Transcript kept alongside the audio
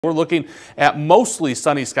We're looking at mostly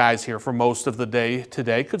sunny skies here for most of the day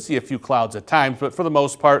today. Could see a few clouds at times, but for the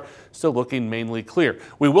most part, still looking mainly clear.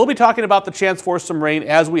 We will be talking about the chance for some rain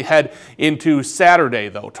as we head into Saturday,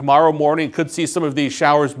 though. Tomorrow morning could see some of these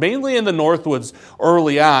showers, mainly in the Northwoods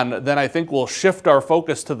early on. Then I think we'll shift our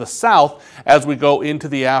focus to the south as we go into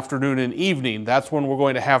the afternoon and evening. That's when we're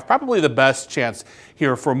going to have probably the best chance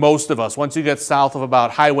here for most of us. Once you get south of about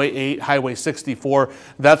Highway 8, Highway 64,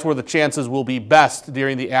 that's where the chances will be best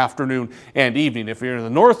during the afternoon and evening. If you're in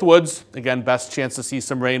the Northwoods, again, best chance to see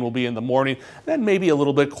some rain will be in the morning, then maybe a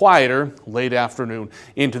little bit quieter late afternoon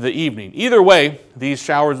into the evening. Either way, these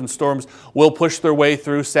showers and storms will push their way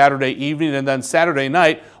through Saturday evening, and then Saturday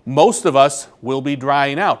night, most of us will be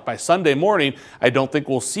drying out. By Sunday morning, I don't think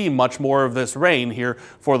we'll see much more of this rain here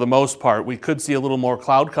for the most part. We could see a little more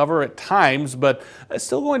cloud cover at times, but it's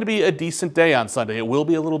still going to be a decent day on Sunday. It will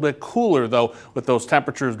be a little bit cooler, though, with those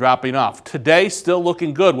temperatures dropping off. Today, still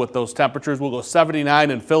looking good with those temperatures. We'll go 79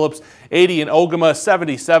 in Phillips, 80 in Ogama,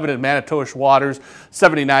 77 in Manitowish Waters,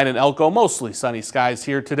 79 in Elko. Mostly sunny skies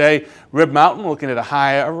here today. Rib Mountain looking at a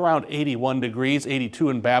high of around 81 degrees, 82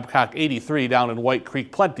 in Babcock, 83 down in White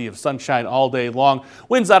Creek. Plenty of sunshine all day long.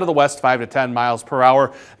 Winds out of the west 5 to 10 miles per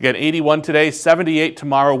hour. Again, 81 today, 78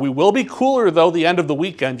 tomorrow. We will be cooler, though, the end of the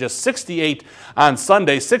weekend. Just 68 on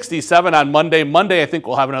Sunday, 67 on Monday. Monday, I think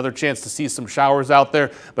we'll have another chance to see some showers out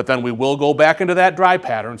there, but then we will go back into that dry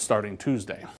pattern starting Tuesday.